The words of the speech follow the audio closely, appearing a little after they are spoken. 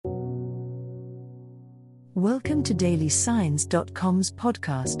Welcome to dailysigns.com's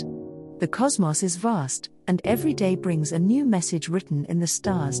podcast. The cosmos is vast, and every day brings a new message written in the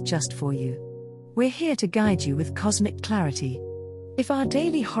stars just for you. We're here to guide you with cosmic clarity. If our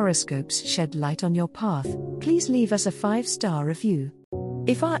daily horoscopes shed light on your path, please leave us a 5-star review.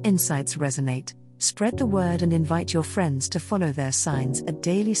 If our insights resonate, spread the word and invite your friends to follow their signs at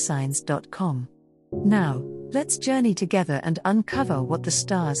dailysigns.com. Now, let's journey together and uncover what the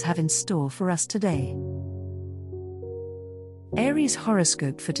stars have in store for us today. Aries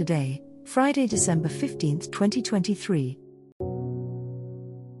horoscope for today, Friday, December 15, 2023.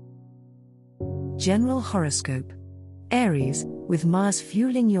 General horoscope. Aries, with Mars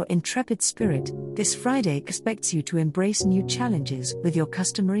fueling your intrepid spirit, this Friday expects you to embrace new challenges with your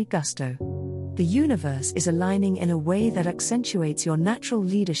customary gusto. The universe is aligning in a way that accentuates your natural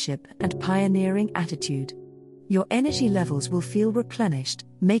leadership and pioneering attitude. Your energy levels will feel replenished,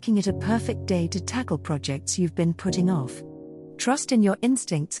 making it a perfect day to tackle projects you've been putting off. Trust in your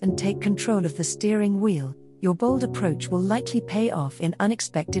instincts and take control of the steering wheel. Your bold approach will likely pay off in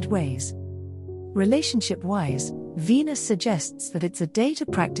unexpected ways. Relationship-wise, Venus suggests that it's a day to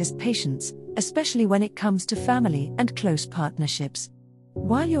practice patience, especially when it comes to family and close partnerships.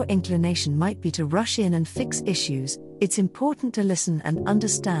 While your inclination might be to rush in and fix issues, it's important to listen and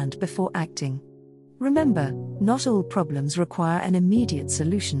understand before acting. Remember, not all problems require an immediate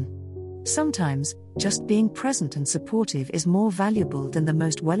solution. Sometimes, just being present and supportive is more valuable than the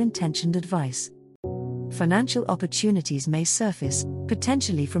most well-intentioned advice. Financial opportunities may surface,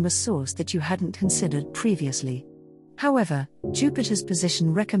 potentially from a source that you hadn't considered previously. However, Jupiter's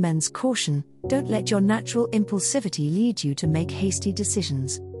position recommends caution. Don't let your natural impulsivity lead you to make hasty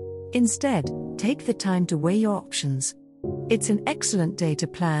decisions. Instead, take the time to weigh your options. It's an excellent day to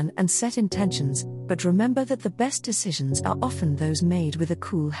plan and set intentions, but remember that the best decisions are often those made with a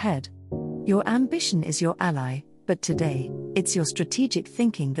cool head. Your ambition is your ally, but today, it's your strategic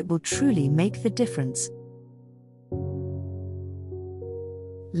thinking that will truly make the difference.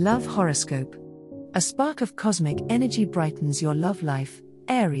 Love horoscope. A spark of cosmic energy brightens your love life,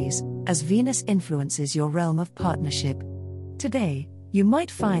 Aries, as Venus influences your realm of partnership. Today, you might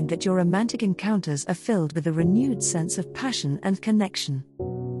find that your romantic encounters are filled with a renewed sense of passion and connection.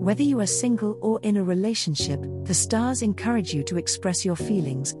 Whether you are single or in a relationship, the stars encourage you to express your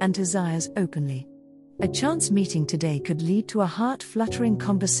feelings and desires openly. A chance meeting today could lead to a heart-fluttering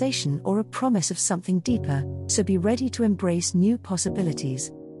conversation or a promise of something deeper, so be ready to embrace new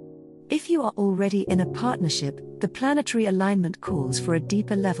possibilities. If you are already in a partnership, the planetary alignment calls for a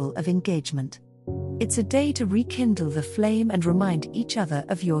deeper level of engagement. It's a day to rekindle the flame and remind each other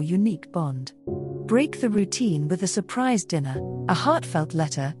of your unique bond. Break the routine with a surprise dinner, a heartfelt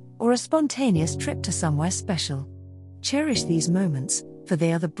letter, or a spontaneous trip to somewhere special. Cherish these moments, for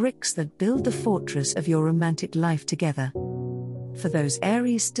they are the bricks that build the fortress of your romantic life together. For those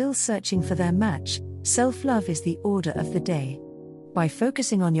Aries still searching for their match, self-love is the order of the day. By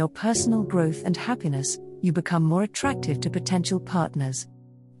focusing on your personal growth and happiness, you become more attractive to potential partners.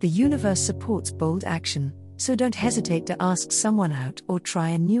 The universe supports bold action, so don't hesitate to ask someone out or try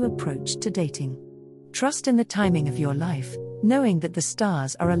a new approach to dating. Trust in the timing of your life, knowing that the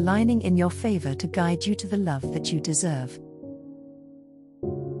stars are aligning in your favor to guide you to the love that you deserve.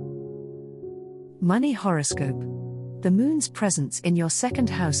 Money horoscope. The moon's presence in your second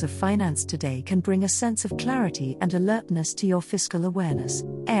house of finance today can bring a sense of clarity and alertness to your fiscal awareness,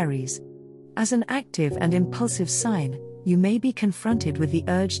 Aries. As an active and impulsive sign, you may be confronted with the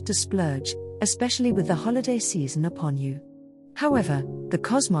urge to splurge, especially with the holiday season upon you. However, the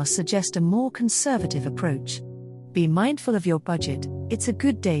cosmos suggests a more conservative approach. Be mindful of your budget. It's a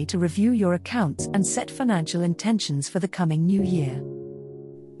good day to review your accounts and set financial intentions for the coming new year.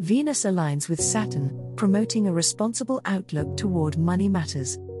 Venus aligns with Saturn, promoting a responsible outlook toward money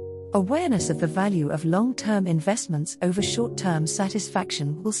matters. Awareness of the value of long-term investments over short-term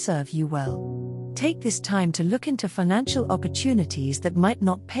satisfaction will serve you well. Take this time to look into financial opportunities that might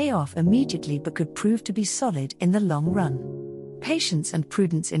not pay off immediately but could prove to be solid in the long run. Patience and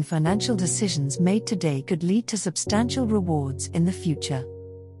prudence in financial decisions made today could lead to substantial rewards in the future.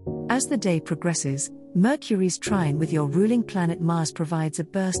 As the day progresses, Mercury's trine with your ruling planet Mars provides a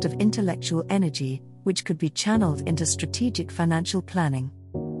burst of intellectual energy, which could be channeled into strategic financial planning.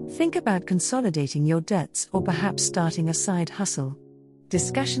 Think about consolidating your debts or perhaps starting a side hustle.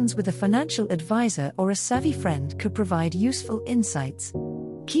 Discussions with a financial advisor or a savvy friend could provide useful insights.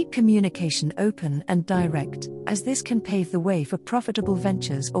 Keep communication open and direct, as this can pave the way for profitable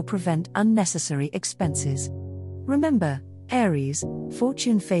ventures or prevent unnecessary expenses. Remember, Aries,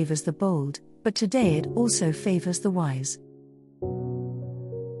 fortune favors the bold, but today it also favors the wise.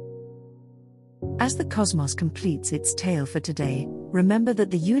 As the cosmos completes its tale for today, remember that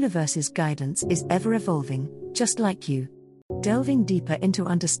the universe's guidance is ever evolving, just like you. Delving deeper into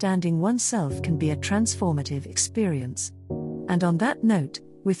understanding oneself can be a transformative experience. And on that note,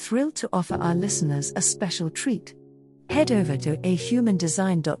 we're thrilled to offer our listeners a special treat. Head over to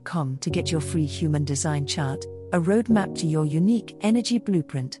ahumandesign.com to get your free human design chart, a roadmap to your unique energy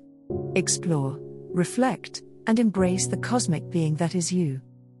blueprint. Explore, reflect, and embrace the cosmic being that is you.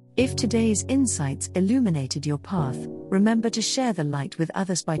 If today's insights illuminated your path, remember to share the light with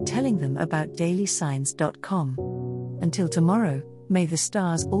others by telling them about dailysigns.com. Until tomorrow, may the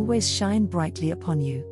stars always shine brightly upon you.